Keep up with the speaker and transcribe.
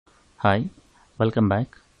Hi, welcome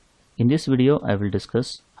back. In this video, I will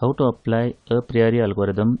discuss how to apply a priori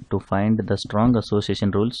algorithm to find the strong association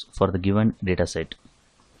rules for the given dataset.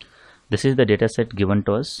 This is the dataset given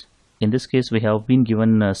to us. In this case, we have been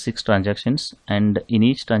given 6 transactions, and in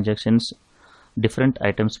each transactions, different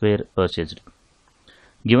items were purchased.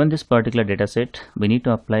 Given this particular dataset, we need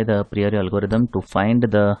to apply the a priori algorithm to find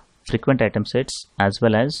the frequent item sets as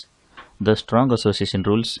well as the strong association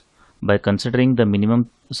rules by considering the minimum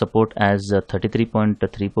support as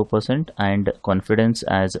 33.34% and confidence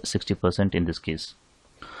as 60% in this case.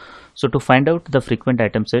 So to find out the frequent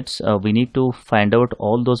item sets, we need to find out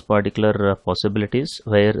all those particular possibilities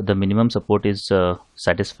where the minimum support is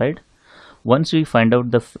satisfied. Once we find out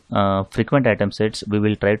the frequent item sets, we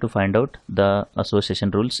will try to find out the association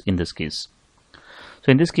rules in this case.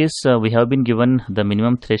 So in this case, we have been given the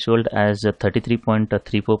minimum threshold as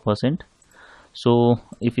 33.34%. So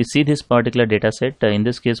if you see this particular data set, in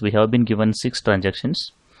this case we have been given 6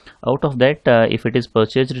 transactions. Out of that, if it is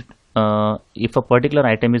purchased, if a particular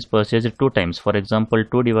item is purchased 2 times, for example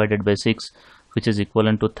 2 divided by 6, which is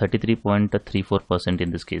equivalent to 33.34%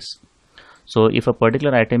 in this case. So if a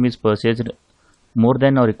particular item is purchased more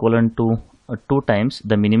than or equivalent to 2 times,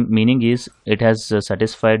 the meaning is it has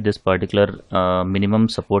satisfied this particular minimum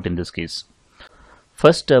support in this case.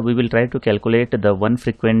 First, we will try to calculate the one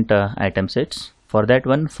frequent item sets. For that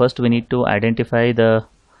one, first we need to identify the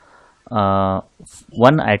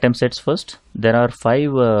one item sets first. There are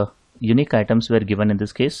 5 unique items were given in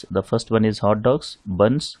this case. The first one is hot dogs,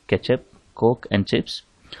 buns, ketchup, coke and chips.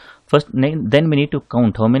 First, then we need to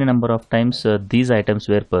count how many number of times these items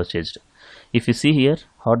were purchased. If you see here,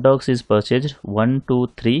 hot dogs is purchased 1, 2,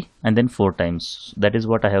 3 and then 4 times. That is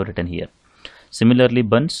what I have written here. Similarly,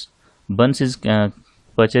 buns is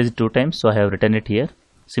purchased 2 times, so I have written it here.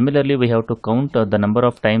 Similarly, we have to count the number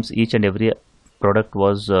of times each and every product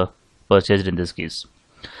was purchased in this case.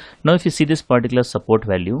 Now if you see this particular support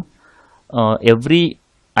value, every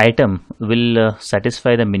item will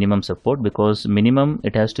satisfy the minimum support, because minimum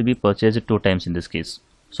it has to be purchased 2 times in this case.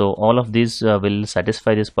 So all of these will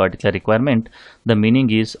satisfy this particular requirement. The meaning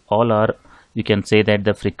is all are, you can say that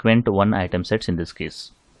the frequent one item sets in this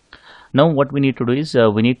case. Now what we need to do is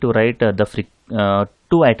we need to write the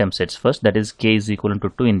 2 item sets first, that is k is equal to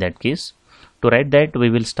 2 in that case. To write that, we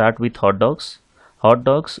will start with hot dogs,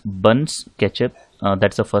 buns, ketchup,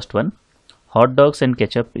 that's the first one. Hot dogs and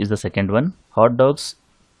ketchup is the second one. Hot dogs,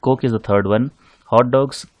 coke is the third one. Hot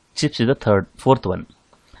dogs, chips is the fourth one.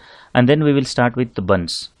 And then we will start with the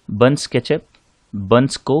buns ketchup,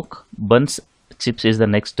 buns coke, buns chips is the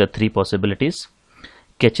next 3 possibilities.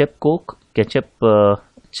 Ketchup coke, ketchup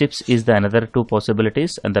chips is the another 2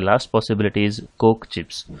 possibilities, and the last possibility is coke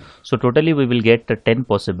chips. So totally we will get 10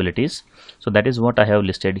 possibilities. So that is what I have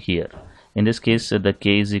listed here. In this case, the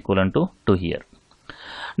k is equivalent to 2 here.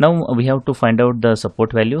 Now we have to find out the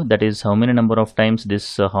support value, that is how many number of times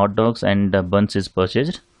this hot dogs and buns is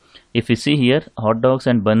purchased. If you see here, hot dogs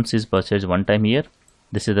and buns is purchased 1 time here.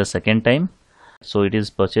 This is the second time, so it is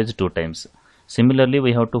purchased 2 times. Similarly,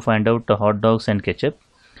 we have to find out the hot dogs and ketchup.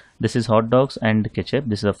 This is hot dogs and ketchup.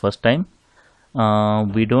 This is the first time.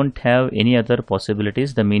 We don't have any other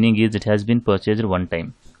possibilities. The meaning is it has been purchased 1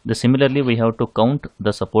 time. Similarly, we have to count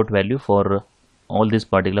the support value for all these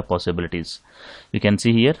particular possibilities. You can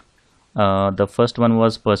see here, the first one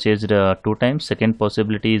was purchased 2 times, second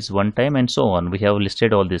possibility is 1 time, and so on. We have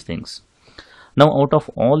listed all these things. Now out of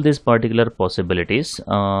all these particular possibilities,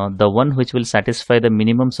 the one which will satisfy the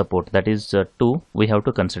minimum support, that is 2, we have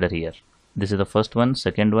to consider here. This is the first one,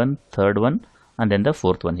 second one, third one, and then the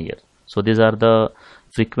fourth one here. So these are the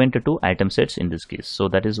frequent 2 item sets in this case. So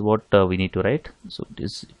that is what we need to write. So it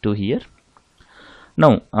is 2 here.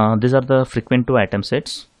 Now these are the frequent 2 item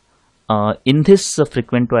sets. In this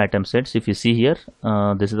frequent 2 item sets, if you see here,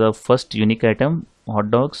 this is the first unique item,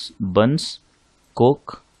 hot dogs, buns,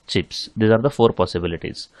 coke, chips. These are the 4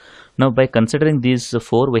 possibilities. Now by considering these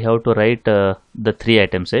 4, we have to write the 3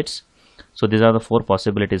 item sets. So these are the 4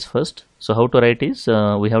 possibilities first. So how to write is,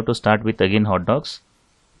 we have to start with again hot dogs,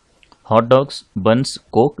 buns,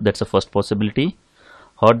 coke, that's the first possibility.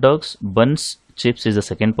 Hot dogs, buns, chips is the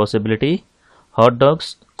second possibility. Hot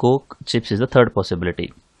dogs, coke, chips is the third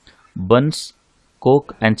possibility. Buns,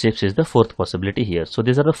 coke and chips is the fourth possibility here. So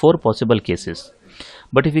these are the 4 possible cases.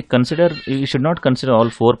 But if we consider, you should not consider all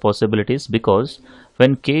 4 possibilities, because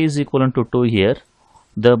when k is equivalent to 2 here,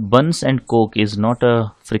 the buns and coke is not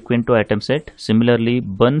a frequent 2 item set. Similarly,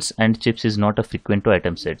 buns and chips is not a frequent 2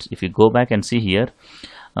 item set. If you go back and see here,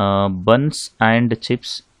 buns and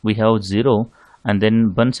chips we have 0, and then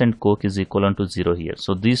buns and coke is equivalent to 0 here.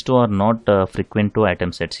 So these two are not frequent 2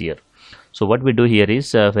 item sets here. So what we do here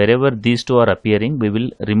is wherever these two are appearing, we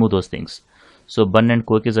will remove those things. So bun and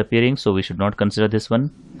coke is appearing, so we should not consider this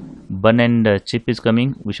one. Bun and chip is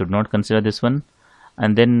coming, we should not consider this one.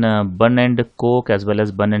 And then bun and coke as well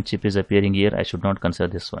as bun and chip is appearing here, I should not consider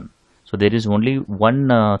this one. So there is only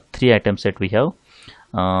one 3 item set we have.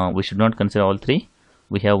 We should not consider all 3.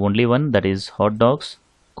 We have only one, that is hot dogs,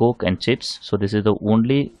 coke and chips. So this is the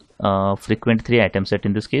only frequent 3 item set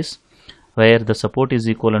in this case, where the support is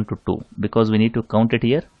equivalent to 2, because we need to count it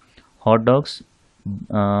here. Hot dogs,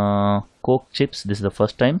 coke, chips, this is the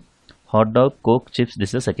first time. Hot dog, coke, chips, this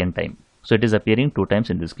is the second time. So it is appearing 2 times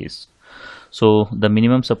in this case. So the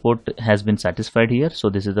minimum support has been satisfied here. So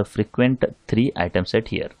this is the frequent 3 item set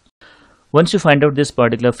here. Once you find out this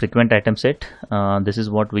particular frequent item set, this is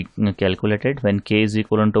what we calculated. When k is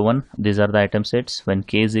equivalent to 1, these are the item sets. When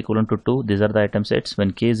k is equivalent to 2, these are the item sets.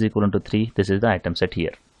 When k is equivalent to 3, this is the item set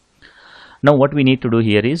here. Now what we need to do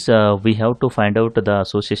here is we have to find out the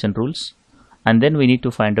association rules, and then we need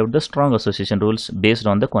to find out the strong association rules based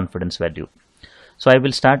on the confidence value. So I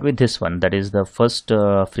will start with this one, that is the first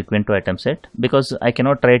frequent 2 item set, because I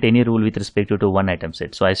cannot write any rule with respect to 1 item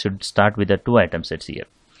set. So I should start with the 2 item sets here.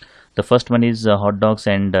 The first one is hot dogs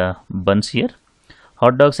and buns here.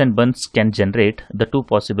 Hot dogs and buns can generate the 2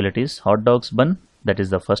 possibilities, hot dogs, bun, that is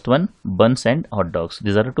the first one, buns and hot dogs.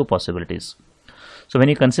 These are the 2 possibilities. So when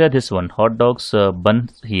you consider this one, hot dogs,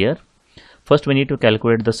 bun here, first we need to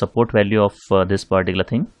calculate the support value of this particular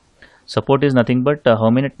thing. Support is nothing but how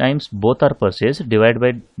many times both are purchased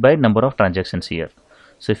divided by number of transactions here.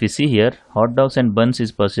 So if you see here, hot dogs and buns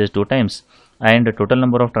is purchased 2 times and the total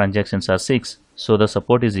number of transactions are 6. So the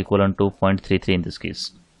support is equivalent to 0.33 in this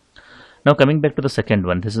case. Now coming back to the second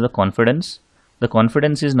one, this is the confidence. The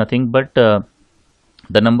confidence is nothing but the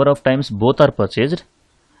number of times both are purchased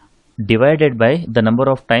divided by the number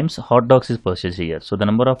of times hot dogs is purchased here. So the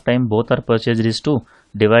number of times both are purchased is 2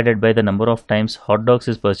 divided by the number of times hot dogs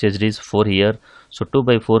is purchased is 4 here. So 2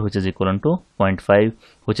 by 4, which is equivalent to 0.5,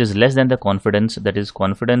 which is less than the confidence, that is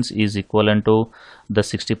confidence is equivalent to the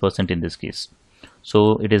 60% in this case.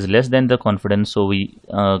 So it is less than the confidence, so we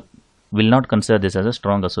will not consider this as a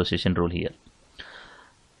strong association rule here.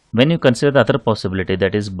 When you consider the other possibility,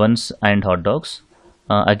 that is buns and hot dogs,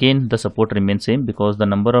 again the support remains same, because the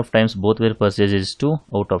number of times both were purchased is 2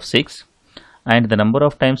 out of 6, and the number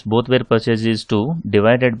of times both were purchased is 2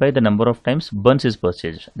 divided by the number of times buns is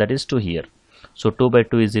purchased, that is 2 here. So 2 by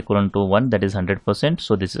 2 is equivalent to 1, that is 100%.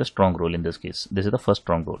 So this is a strong rule in this case. This is the first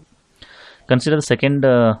strong rule. Consider the second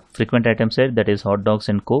frequent item set, that is hot dogs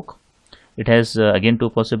and coke. It has again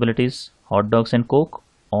 2 possibilities, hot dogs and coke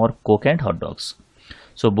or coke and hot dogs.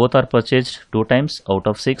 So both are purchased 2 times out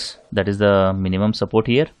of 6, that is the minimum support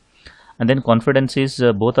here. And then confidence is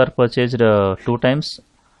both are purchased 2 times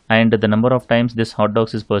and the number of times this hot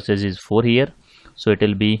dogs is purchased is 4 here. So it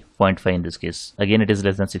will be 0.5 in this case. Again it is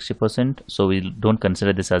less than 60%, so we don't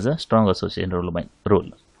consider this as a strong association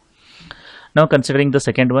rule. Now considering the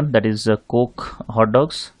second one, that is coke hot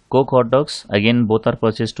dogs. Coke hot dogs, again both are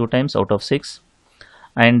purchased 2 times out of 6,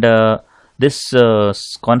 and this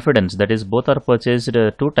confidence, that is both are purchased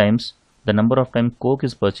 2 times, the number of time coke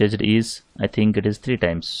is purchased is, I think it is 3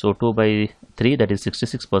 times. So 2 by 3, that is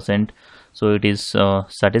 66%. So it is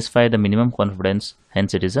satisfy the minimum confidence,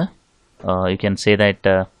 hence it is a you can say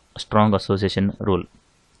that strong association rule.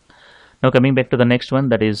 Now coming back to the next one,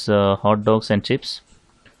 that is hot dogs and chips.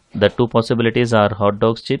 The 2 possibilities are hot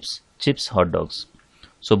dogs, chips, hot dogs.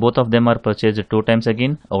 So both of them are purchased 2 times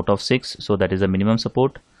again out of 6, so that is the minimum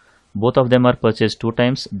support. Both of them are purchased 2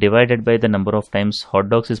 times divided by the number of times hot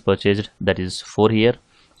dogs is purchased, that is 4 here.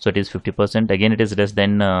 So it is 50%. Again it is less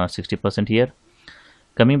than 60% here.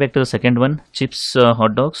 Coming back to the second one, chips,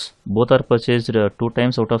 hot dogs, both are purchased 2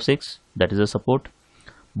 times out of 6, that is the support.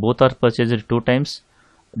 Both are purchased 2 times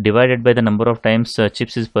divided by the number of times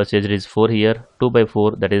chips is purchased is 4 here. 2 by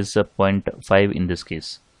 4, that is 0.5 in this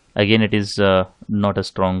case. Again it is not a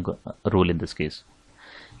strong rule in this case.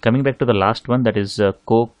 Coming back to the last one, that is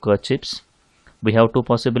coke chips. We have 2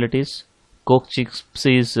 possibilities. Coke chips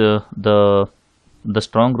is the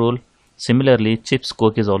strong rule. Similarly, chips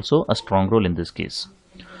coke is also a strong rule in this case.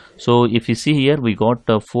 So if you see here, we got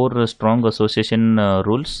 4 strong association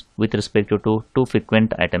rules with respect to 2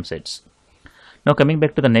 frequent item sets. Now coming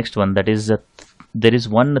back to the next one, that is there is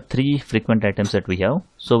 3 frequent items that we have.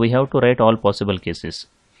 So we have to write all possible cases.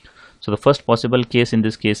 So the first possible case in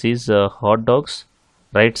this case is hot dogs,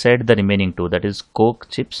 right side the remaining 2, that is coke,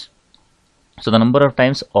 chips. So the number of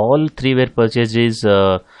times all 3 were purchased is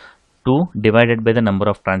 2 divided by the number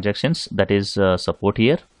of transactions, that is support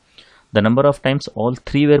here. The number of times all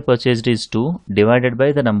three were purchased is 2 divided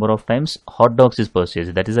by the number of times hot dogs is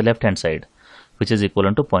purchased, that is the left hand side, which is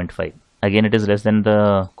equivalent to 0.5. Again it is less than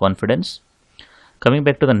the confidence. Coming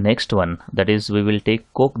back to the next one, that is we will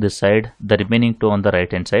take Coke this side, the remaining 2 on the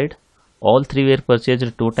right hand side. All three were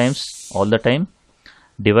purchased 2 times all the time,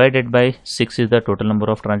 divided by 6 is the total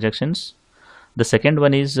number of transactions. The second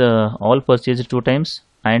one is all purchased 2 times,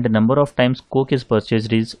 and the number of times Coke is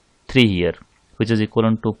purchased is 3 here, which is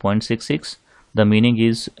equivalent to 0.66. The meaning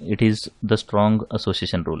is it is the strong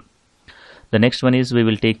association rule. The next one is we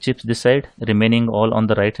will take chips this side, remaining all on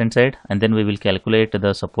the right hand side, and then we will calculate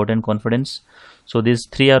the support and confidence. So these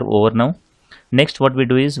 3 are over now. Next what we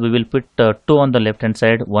do is we will put 2 on the left hand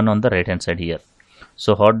side, 1 on the right hand side here.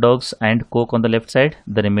 So hot dogs and Coke on the left side,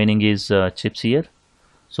 the remaining is chips here.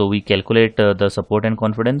 So we calculate the support and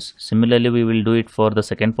confidence. Similarly we will do it for the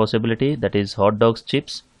second possibility, that is hot dogs,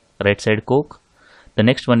 chips, right side Coke. The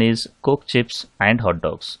next one is Coke, chips and hot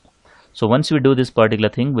dogs. So once we do this particular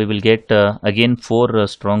thing, we will get again 4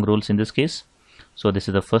 strong rules in this case. So this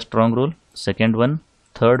is the first strong rule, second one,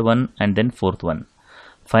 third one, and then fourth one.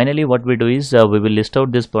 Finally what we do is we will list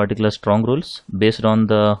out this particular strong rules based on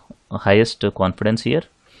the highest confidence here.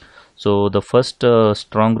 So the first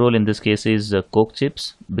strong rule in this case is Coke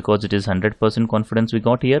chips, because it is 100% confidence we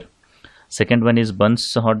got here. Second one is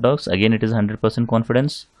buns hot dogs, again it is 100%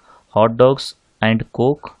 confidence. Hot dogs and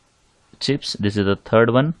Coke chips, this is the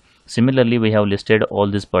third one. Similarly we have listed all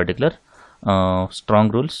these particular strong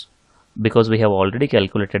rules because we have already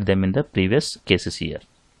calculated them in the previous cases here.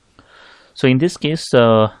 So in this case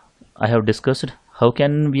I have discussed how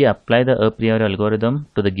can we apply the a priori algorithm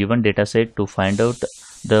to the given data set to find out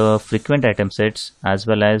the frequent item sets as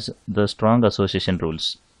well as the strong association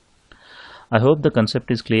rules. I hope the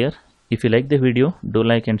concept is clear. If you like the video, do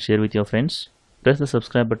like and share with your friends. Press the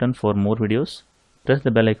subscribe button for more videos. Press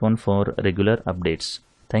the bell icon for regular updates.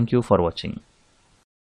 Thank you for watching.